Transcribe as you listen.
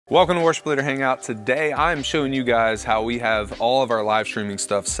Welcome to Worship Leader Hangout. Today I'm showing you guys how we have all of our live streaming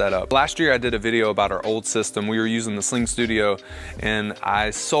stuff set up. Last year I did a video about our old system. We were using the Sling Studio and I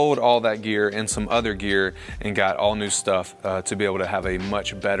sold all that gear and some other gear and got all new stuff to be able to have a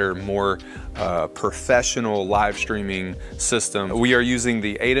much better, more professional live streaming system. We are using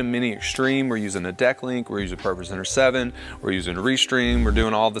the ATEM Mini Extreme. We're using a deck link. We're using PurposeCenter 7. We're using Restream. We're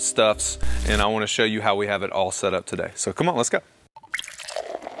doing all the stuffs and I want to show you how we have it all set up today. So come on, let's go.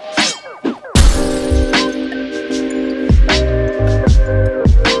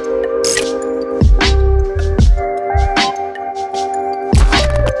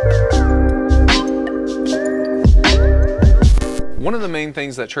 One of the main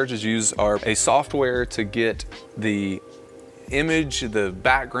things that churches use are a software to get the image, the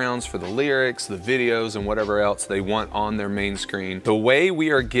backgrounds for the lyrics, the videos, and whatever else they want on their main screen. The way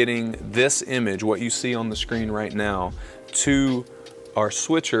we are getting this image, what you see on the screen right now, to our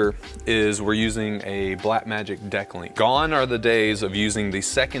switcher is we're using a Blackmagic deck link. Gone are the days of using the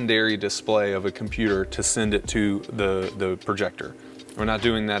secondary display of a computer to send it to the projector. We're not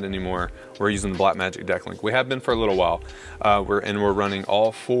doing that anymore. We're using the Blackmagic deck link. We have been for a little while. We're running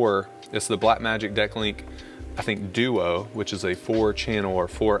all four. It's the Blackmagic deck link, I think Duo, which is a 4-channel or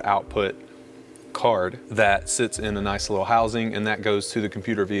 4-output card that sits in a nice little housing, and that goes to the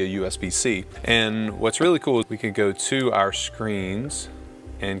computer via USB-C. And what's really cool is we can go to our screens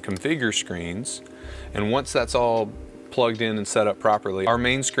and configure screens. And once that's all plugged in and set up properly, our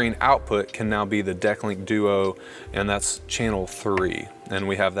main screen output can now be the Decklink Duo, and that's channel 3. And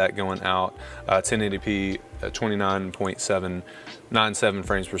we have that going out 1080p 29.797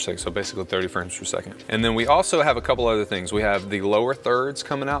 frames per second, so basically 30 frames per second. And then we also have a couple other things. We have the lower thirds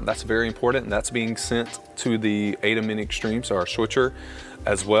coming out. That's very important. That's being sent to the ATEM Mini Extreme, so our switcher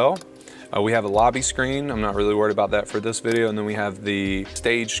as well. We have a lobby screen. I'm not really worried about that for this video. And then we have the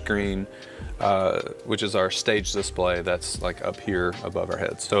stage screen, which is our stage display that's like up here above our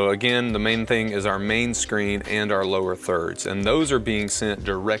heads. So again, the main thing is our main screen and our lower thirds, and those are being sent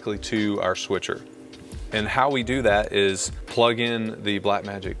directly to our switcher. And how we do that is plug in the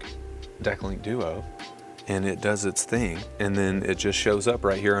Blackmagic Decklink Duo and it does its thing, and then it just shows up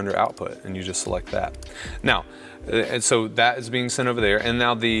right here under output and you just select that. Now, and so that is being sent over there, and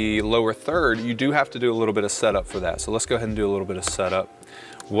now the lower third, you do have to do a little bit of setup for that. So let's go ahead and do a little bit of setup.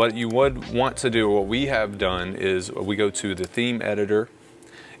 What you would want to do, what we have done, is we go to the theme editor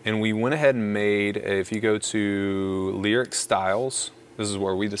and we went ahead and made, if you go to lyric styles, this is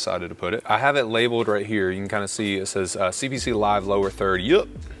where we decided to put it. I have it labeled right here. You can kind of see it says CPC Live lower third. Yup,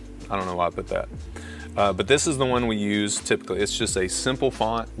 I don't know why I put that. But this is the one we use typically. It's just a simple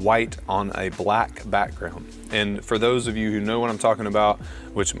font, white on a black background. And for those of you who know what I'm talking about,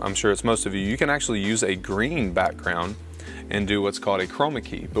 which I'm sure it's most of you, you can actually use a green background and do what's called a chroma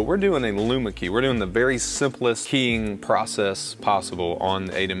key. But we're doing a luma key. We're doing the very simplest keying process possible on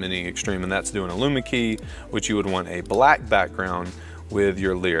the ATEM Mini Extreme, and that's doing a luma key, which you would want a black background with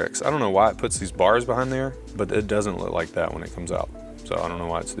your lyrics. I don't know why it puts these bars behind there, but it doesn't look like that when it comes out. So I don't know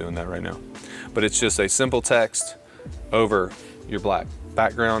why it's doing that right now. But it's just a simple text over your black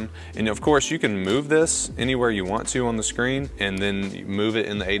background. And of course you can move this anywhere you want to on the screen, and then move it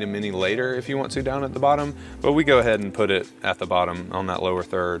in the ATEM Mini later if you want to down at the bottom. But we go ahead and put it at the bottom on that lower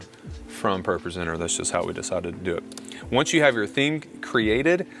third from PurposeCenter. That's just how we decided to do it. Once you have your theme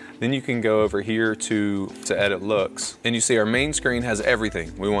created, then you can go over here to edit looks, and you see our main screen has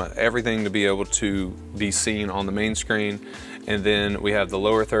everything. We want everything to be able to be seen on the main screen. And then we have the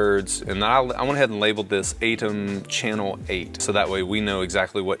lower thirds, and I went ahead and labeled this ATEM Channel 8, so that way we know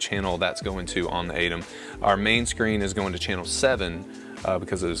exactly what channel that's going to on the ATEM. Our main screen is going to channel 7,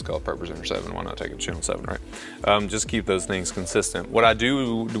 because it is called PurposeCenter 7. Why not take it to channel 7, right? Just keep those things consistent. What I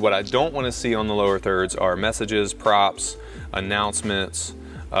don't want to see on the lower thirds are messages, props, announcements.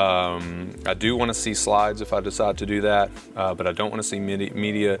 I do want to see slides if I decide to do that, but I don't want to see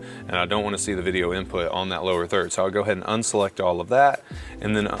media, and I don't want to see the video input on that lower third. So I'll go ahead and unselect all of that,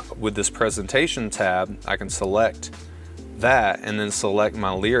 and then with this presentation tab, I can select that and then select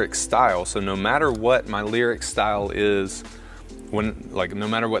my lyric style. So no matter what my lyric style is, no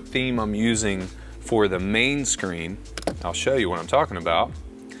matter what theme I'm using for the main screen, I'll show you what I'm talking about.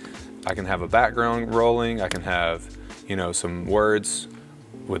 I can have a background rolling, I can have, you know, some words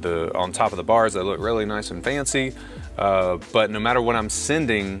with on top of the bars that look really nice and fancy, but no matter what I'm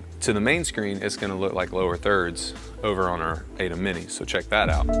sending to the main screen, it's going to look like lower thirds over on our ATEM Mini, so check that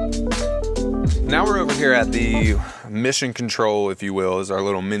out. Now we're over here at the mission control, if you will, is our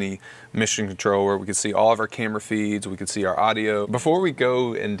little mini mission control where we can see all of our camera feeds, we can see our audio. Before we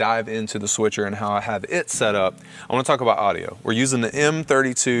go and dive into the switcher and how I have it set up, I want to talk about audio. We're using the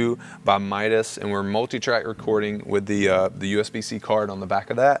M32 by Midas, and we're multi-track recording with the USB-C card on the back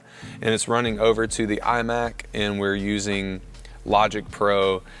of that, and it's running over to the iMac, and we're using Logic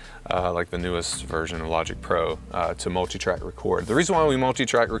Pro, like the newest version of Logic Pro, to multi-track record. The reason why we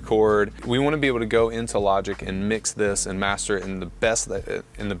multi-track record, we want to be able to go into Logic and mix this and master it in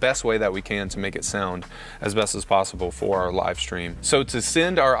the best way that we can to make it sound as best as possible for our live stream. So to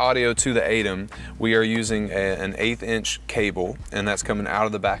send our audio to the ATEM, we are using an 1/8 inch cable, and that's coming out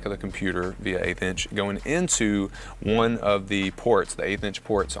of the back of the computer via 1/8 inch, going into one of the ports, the 1/8 inch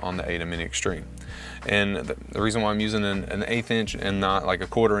ports on the ATEM Mini Extreme. And the reason why I'm using an 1/8 inch and not like a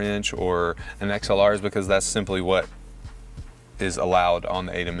 1/4 inch or an XLR is because that's simply what is allowed on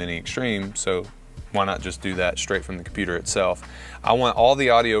the ATEM Mini Extreme. So why not just do that straight from the computer itself? I want all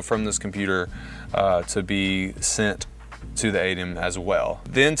the audio from this computer to be sent to the ATEM as well.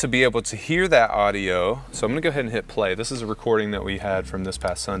 Then to be able to hear that audio, so I'm gonna go ahead and hit play. This is a recording that we had from this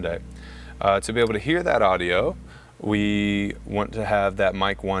past Sunday. To be able to hear that audio, we want to have that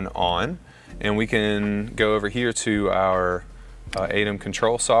mic 1 on. And we can go over here to our ATEM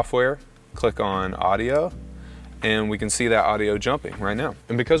control software, click on audio, and we can see that audio jumping right now.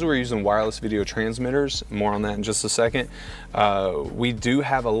 And because we're using wireless video transmitters, more on that in just a second, we do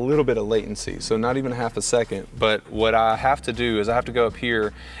have a little bit of latency, so not even half a second. But what I have to do is I have to go up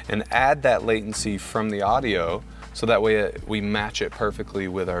here and add that latency from the audio, so that way we match it perfectly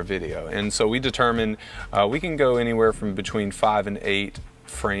with our video. And so we determined we can go anywhere from between 5 and 8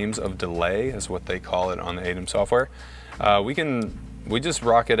 frames of delay is what they call it on the ATEM software. We just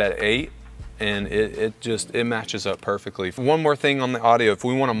rock it at 8, and it matches up perfectly. One more thing on the audio, if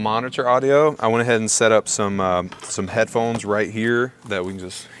we want to monitor audio, I went ahead and set up some headphones right here that we can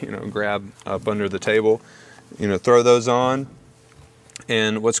just grab up under the table, throw those on.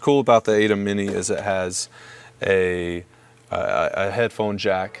 And what's cool about the ATEM Mini is it has a headphone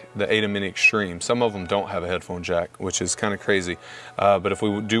jack, the ATEM Mini Extreme. Some of them don't have a headphone jack, which is kind of crazy. But if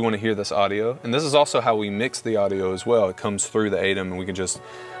we do want to hear this audio, and this is also how we mix the audio as well, it comes through the ATEM and we can just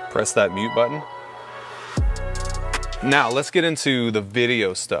press that mute button. Now let's get into the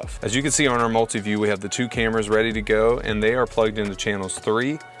video stuff. As you can see on our multi-view, we have the 2 cameras ready to go, and they are plugged into channels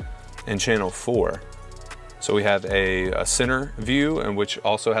 3 and channel 4. So we have a center view, and which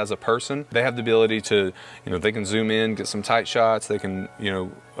also has a person. They have the ability to, they can zoom in, get some tight shots. They can,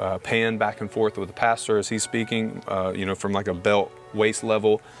 pan back and forth with the pastor as he's speaking, from like a belt waist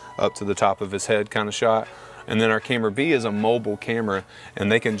level up to the top of his head kind of shot. And then our camera B is a mobile camera,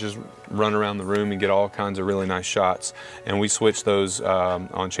 and they can just run around the room and get all kinds of really nice shots. And we switch those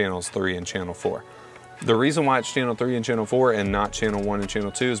on channels 3 and channel 4. The reason why it's channel 3 and channel 4 and not channel 1 and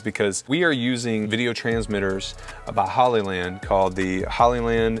channel 2 is because we are using video transmitters by Hollyland called the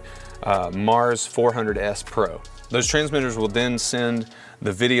Hollyland Mars 400S Pro. Those transmitters will then send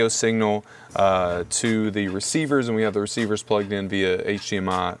the video signal to the receivers, and we have the receivers plugged in via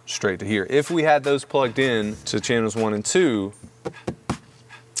HDMI straight to here. If we had those plugged in to channels 1 and 2,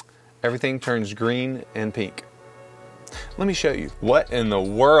 everything turns green and pink. Let me show you. What in the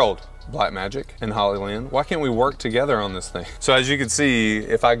world? Blackmagic and Hollyland, why can't we work together on this thing? So as you can see,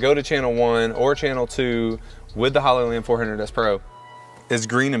 if I go to channel 1 or channel 2 with the Hollyland 400S Pro, it's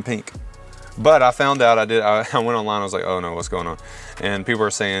green and pink. But I found out, I went online, I was like, oh no, what's going on? And people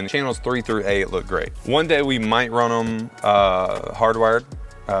are saying channels 3 through 8 look great. One day we might run them hardwired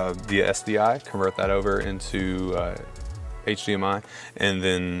via SDI, convert that over into HDMI, and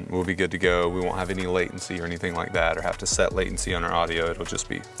then we'll be good to go. We won't have any latency or anything like that, or have to set latency on our audio. It'll just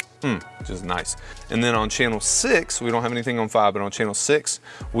be which is nice. And then on channel 6, we don't have anything on 5, but on channel 6,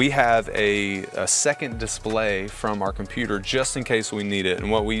 we have a second display from our computer just in case we need it.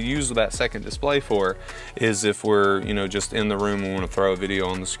 And what we use that second display for is if we're just in the room and want to throw a video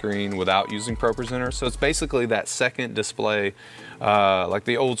on the screen without using ProPresenter. So it's basically that second display, like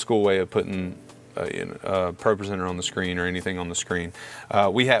the old school way of putting ProPresenter on the screen or anything on the screen.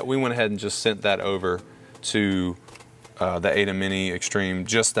 We went ahead and just sent that over to the ATEM Mini Extreme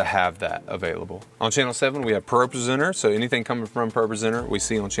just to have that available. On channel 7 we have ProPresenter, so anything coming from ProPresenter we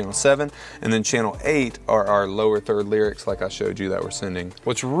see on channel 7, and then channel 8 are our lower third lyrics like I showed you that we're sending.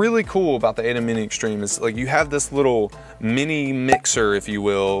 What's really cool about the ATEM Mini Extreme is like you have this little mini mixer, if you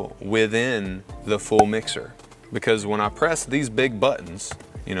will, within the full mixer, because when I press these big buttons,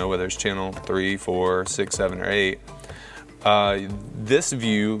 whether it's channel 3, 4, 6, 7, or 8, this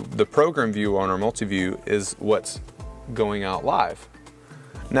view, the program view on our multi-view, is what's going out live.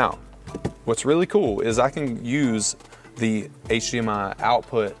 Now, what's really cool is I can use the HDMI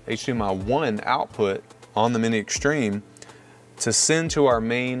output, HDMI 1 output on the Mini Extreme to send to our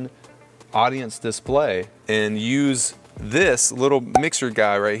main audience display and use this little mixer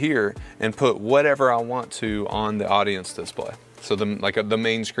guy right here and put whatever I want to on the audience display. So the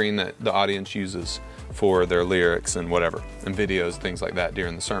main screen that the audience uses for their lyrics and whatever, and videos, things like that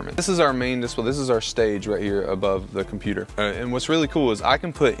during the sermon. This is our main display. This is our stage right here above the computer. And what's really cool is I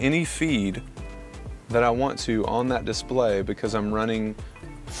can put any feed that I want to on that display because I'm running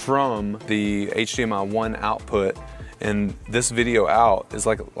from the HDMI 1 output, and this video out is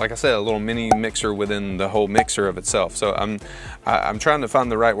like I said, a little mini mixer within the whole mixer of itself. So I'm trying to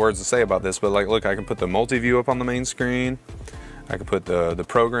find the right words to say about this, but like, look, I can put the multi-view up on the main screen. I could put the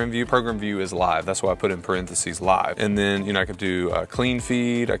program view. Program view is live. That's why I put in parentheses live. And then, you know, I could do a clean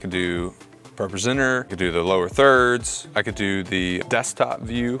feed. I could do per presenter. I could do the lower thirds. I could do the desktop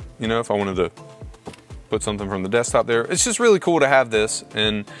view, you know, if I wanted to put something from the desktop there. It's just really cool to have this.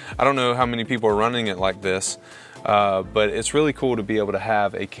 And I don't know how many people are running it like this, but it's really cool to be able to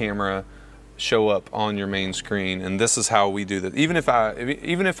have a camera show up on your main screen. And this is how we do that. Even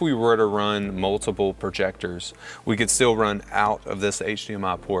if we were to run multiple projectors, we could still run out of this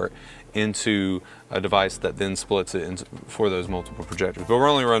HDMI port into a device that then splits it for those multiple projectors. But we're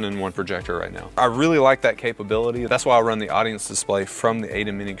only running one projector right now. I really like that capability. That's why I run the audience display from the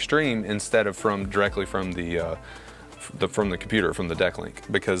ATEM Mini Extreme instead of directly from the computer, from the deck link,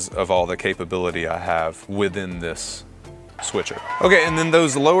 because of all the capability I have within this switcher. Okay, and then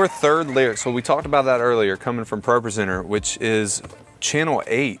those lower third lyrics, so we talked about that earlier, coming from Pro Presenter, which is channel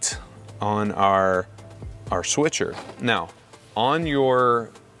 8 on our switcher. Now, on your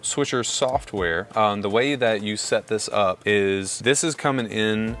switcher software, the way that you set this up is this is coming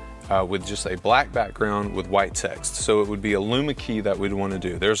in with just a black background with white text. So it would be a Luma key that we'd want to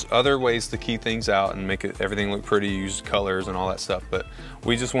do. There's other ways to key things out and make everything look pretty, use colors and all that stuff, but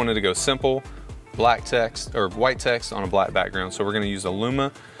we just wanted to go simple, black text or white text on a black background. So we're going to use a Luma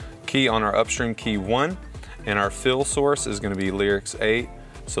key on our upstream key 1, and our fill source is going to be lyrics 8.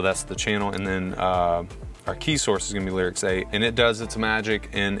 So that's the channel, and then our key source is going to be lyrics 8, and it does its magic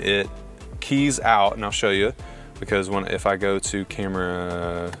and it keys out, and I'll show you, because if I go to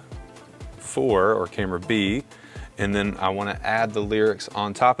camera 4 or camera B, and then I want to add the lyrics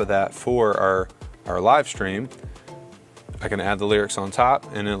on top of that for our live stream, I can add the lyrics on top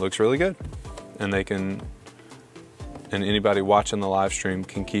and it looks really good. And anybody watching the live stream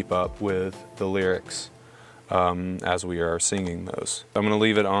can keep up with the lyrics as we are singing those. I'm gonna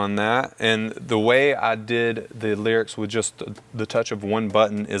leave it on that. And the way I did the lyrics with just the touch of one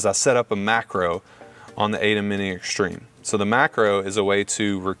button is I set up a macro on the ATEM Mini Extreme. So the macro is a way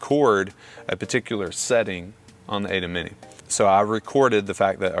to record a particular setting on the ATEM Mini. So I recorded the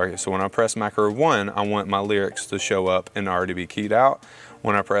fact that, okay, so when I press macro 1, I want my lyrics to show up and already be keyed out.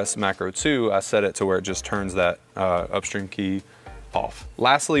 When I press macro 2, I set it to where it just turns that upstream key off.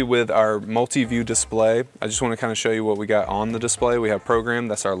 Lastly, with our multi-view display, I just want to kind of show you what we got on the display. We have program,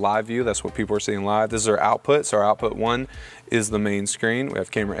 that's our live view, that's what people are seeing live. This is our output, so our output 1 is the main screen. We have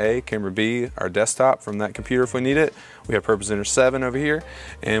camera A, camera B, our desktop from that computer if we need it. We have Pro Presenter 7 over here,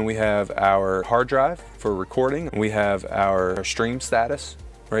 and we have our hard drive for recording. We have our stream status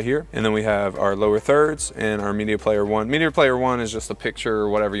right here, and then we have our lower thirds and our media player 1. Media player 1 is just a picture or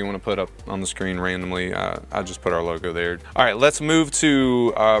whatever you want to put up on the screen randomly. I just put our logo there. All right, let's move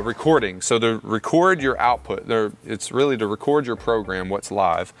to recording. So to record your output, it's really to record your program, what's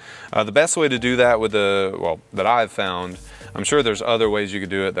live. The best way to do that that I've found, I'm sure there's other ways you could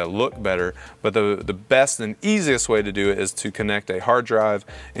do it that look better, but the best and easiest way to do it is to connect a hard drive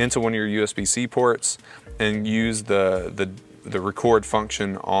into one of your USB-C ports and use the record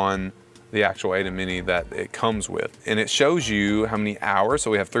function on the actual ATEM Mini that it comes with. And it shows you how many hours, so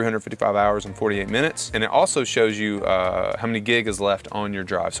we have 355 hours and 48 minutes, and it also shows you how many gig is left on your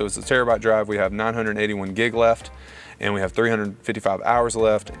drive. So it's a terabyte drive, we have 981 gig left, and we have 355 hours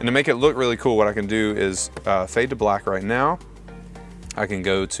left. And to make it look really cool, what I can do is fade to black right now. I can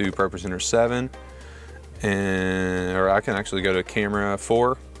go to Pro Presenter 7, or I can actually go to camera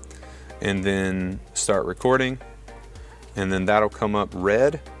 4 and then start recording. And then that'll come up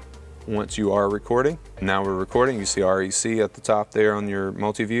red once you are recording. Now we're recording, you see REC at the top there on your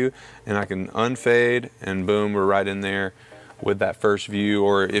multi-view, and I can unfade, and boom, we're right in there with that first view,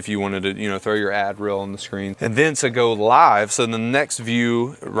 or if you wanted to, throw your ad reel on the screen. And then to go live, so the next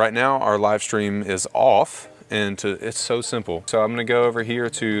view, right now our live stream is off, and it's so simple. So I'm gonna go over here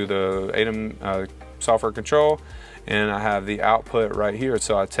to the ATEM software control, and I have the output right here.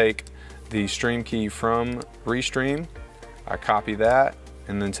 So I take the stream key from Restream, I copy that,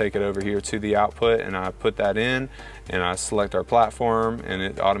 and then take it over here to the output, and I put that in, and I select our platform, and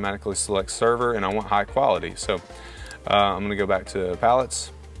it automatically selects server, and I want high quality. So I'm gonna go back to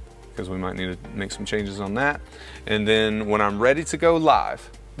palettes, because we might need to make some changes on that. And then when I'm ready to go live,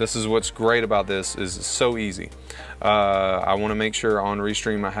 this is what's great about this, is it's so easy. I wanna make sure on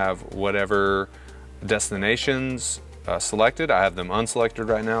Restream I have whatever destinations selected. I have them unselected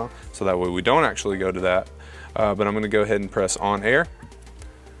right now, so that way we don't actually go to that. But I'm gonna go ahead and press on air,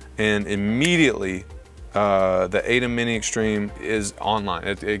 and immediately the ATEM Mini Extreme is online.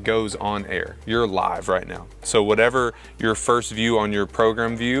 It goes on air. You're live right now. So whatever your first view on your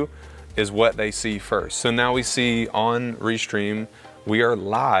program view is what they see first. So now we see on Restream, we are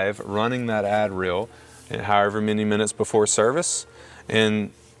live running that ad reel and however many minutes before service,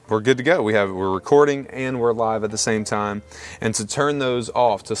 and we're good to go. We're recording and we're live at the same time. And to turn those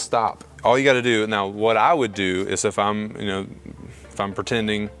off, to stop, all you gotta do, now what I would do is if I'm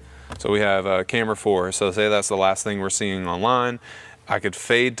pretending, so we have camera 4, so say that's the last thing we're seeing online, I could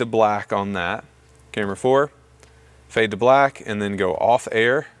fade to black on that, camera 4, fade to black, and then go off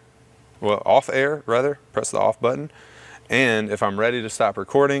air, press the off button. And if I'm ready to stop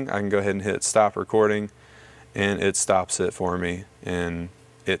recording, I can go ahead and hit stop recording, and it stops it for me, and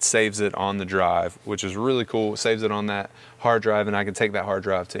it saves it on the drive, which is really cool. It saves it on that hard drive, and I can take that hard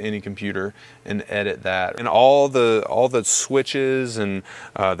drive to any computer and edit that. And all the switches and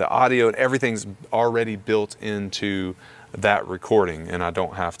the audio and everything's already built into that recording, and I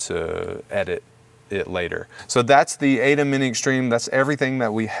don't have to edit it later. So that's the ATEM Mini Extreme. That's everything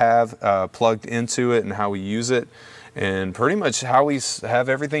that we have plugged into it and how we use it, and pretty much how we have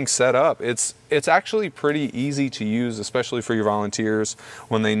everything set up. It's actually pretty easy to use, especially for your volunteers,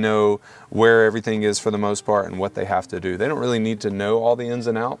 when they know where everything is for the most part and what they have to do. They don't really need to know all the ins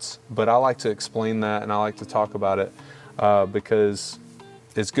and outs, but I like to explain that, and I like to talk about it because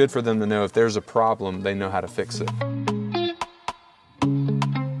it's good for them to know if there's a problem, they know how to fix it.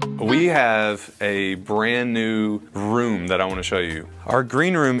 We have a brand new room that I want to show you. Our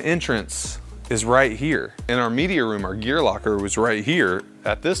green room entrance is right here. In our media room, our gear locker was right here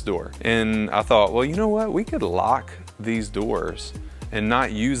at this door. And I thought, well, you know what? We could lock these doors and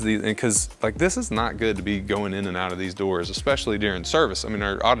not use these, because like this is not good to be going in and out of these doors, especially during service. I mean,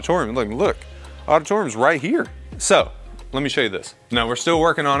 our auditorium, look, auditorium's right here. So let me show you this. Now we're still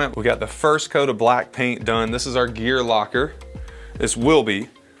working on it. We got the first coat of black paint done. This is our gear locker. This will be.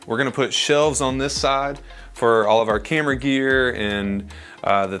 We're gonna put shelves on this side for all of our camera gear and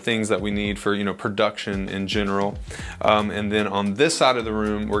the things that we need for production in general. And then on this side of the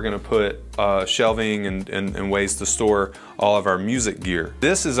room, we're gonna put shelving and ways to store all of our music gear.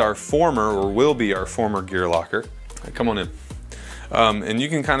 This is our former, or will be our former gear locker. Come on in. And you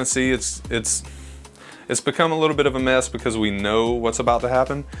can kind of see it's become a little bit of a mess because we know what's about to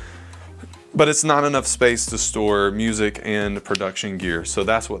happen. But it's not enough space to store music and production gear. So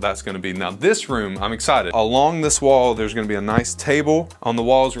that's what that's gonna be. Now this room, I'm excited. Along this wall, there's gonna be a nice table. On the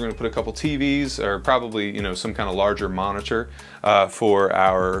walls, we're gonna put a couple TVs, or probably some kind of larger monitor for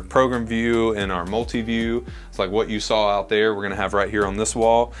our program view and our multi-view. It's like what you saw out there, we're gonna have right here on this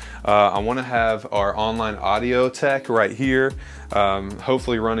wall. I wanna have our online audio tech right here,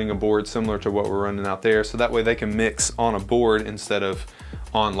 hopefully running a board similar to what we're running out there, so that way they can mix on a board instead of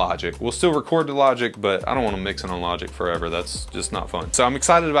on Logic. We'll still record to Logic, but I don't want to mix it on Logic forever. That's just not fun. So I'm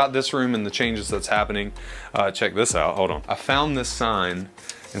excited about this room and the changes that's happening. Check this out, hold on. I found this sign,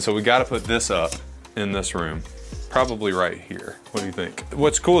 and so we got to put this up in this room, probably right here. What do you think?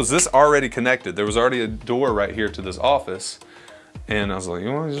 What's cool is this already connected. There was already a door right here to this office, and I was like,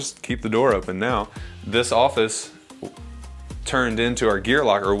 you want to just keep the door open now. This office turned into our gear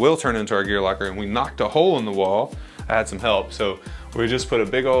locker, or will turn into our gear locker, and we knocked a hole in the wall. I had some help, so we just put a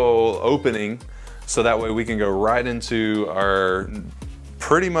big old opening so that way we can go right into our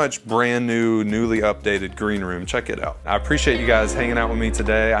pretty much brand new, newly updated green room. Check it out. I appreciate you guys hanging out with me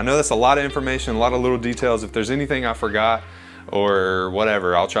today. I know that's a lot of information, a lot of little details. If there's anything I forgot or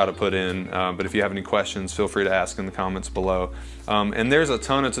whatever, I'll try to put in. But if you have any questions, feel free to ask in the comments below. And there's a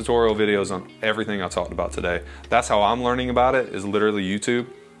ton of tutorial videos on everything I talked about today. That's how I'm learning about it, is literally YouTube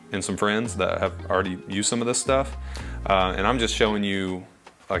and some friends that have already used some of this stuff. And I'm just showing you,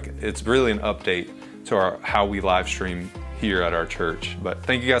 like, it's really an update to how we live stream here at our church. But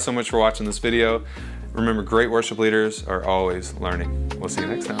thank you guys so much for watching this video. Remember, great worship leaders are always learning. We'll see you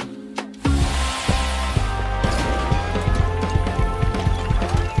next time.